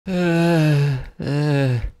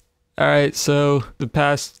Alright, so the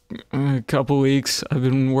past couple weeks I've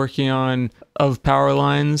been working on of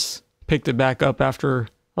powerlines. Picked it back up after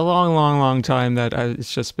a long time that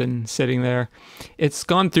it's just been sitting there. It's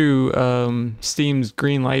gone through Steam's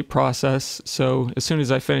green light process, so as soon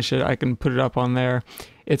as I finish it I can put it up on there.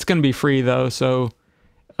 It's gonna be free though, so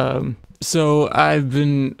the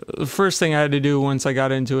first thing I had to do once I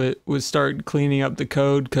got into it was start cleaning up the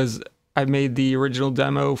code, because I made the original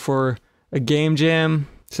demo for a game jam,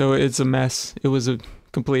 so it's a mess. It was a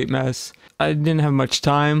complete mess. I didn't have much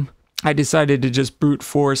time. I decided to just brute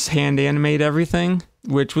force hand animate everything,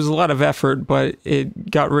 which was a lot of effort, but it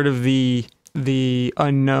got rid of the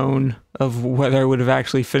unknown of whether I would have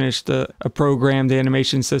actually finished a programmed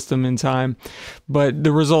animation system in time. But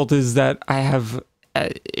the result is that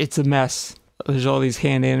it's a mess. There's all these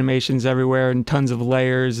hand animations everywhere and tons of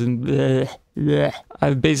layers and bleh, bleh.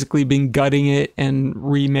 I've basically been gutting it and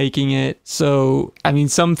remaking it. So, I mean,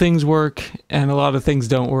 some things work and a lot of things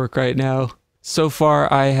don't work right now. So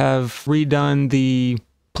far, I have redone the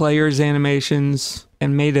players' animations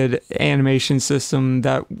and made an animation system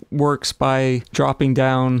that works by dropping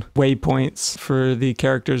down waypoints for the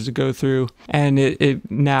characters to go through. And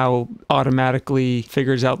it now automatically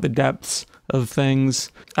figures out the depths of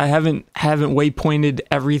things. I haven't waypointed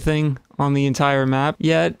everything on the entire map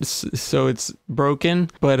yet, so it's broken,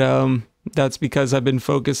 but that's because I've been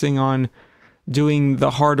focusing on doing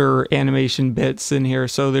the harder animation bits in here.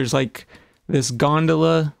 So there's like this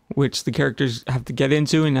gondola which the characters have to get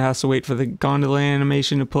into, and it has to wait for the gondola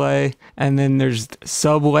animation to play. And then there's the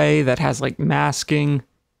subway that has like masking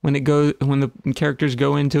when the characters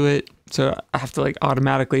go into it. So I have to like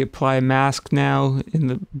automatically apply a mask now in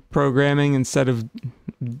the programming instead of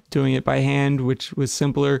doing it by hand, which was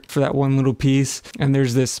simpler for that one little piece. And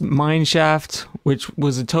there's this mine shaft, which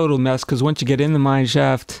was a total mess, because once you get in the mine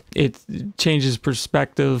shaft, it changes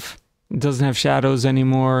perspective. It doesn't have shadows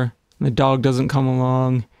anymore. The dog doesn't come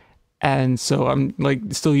along. And so I'm like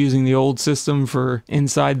still using the old system for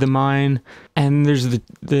inside the mine. And there's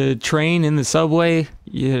the train in the subway.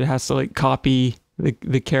 It has to like copy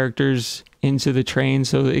the characters into the train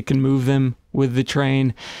so it can move them with the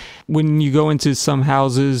train. When you go into some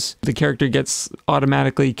houses, the character gets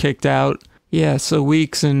automatically kicked out. Yeah, so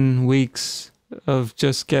weeks and weeks of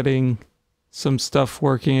just getting some stuff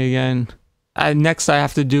working again. Next I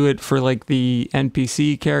have to do it for like the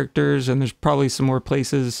NPC characters, and there's probably some more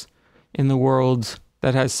places in the world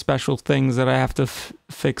that has special things that I have to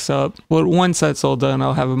fix up. But once that's all done,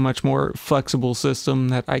 I'll have a much more flexible system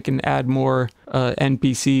that I can add more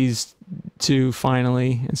NPCs to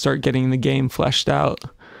finally and start getting the game fleshed out.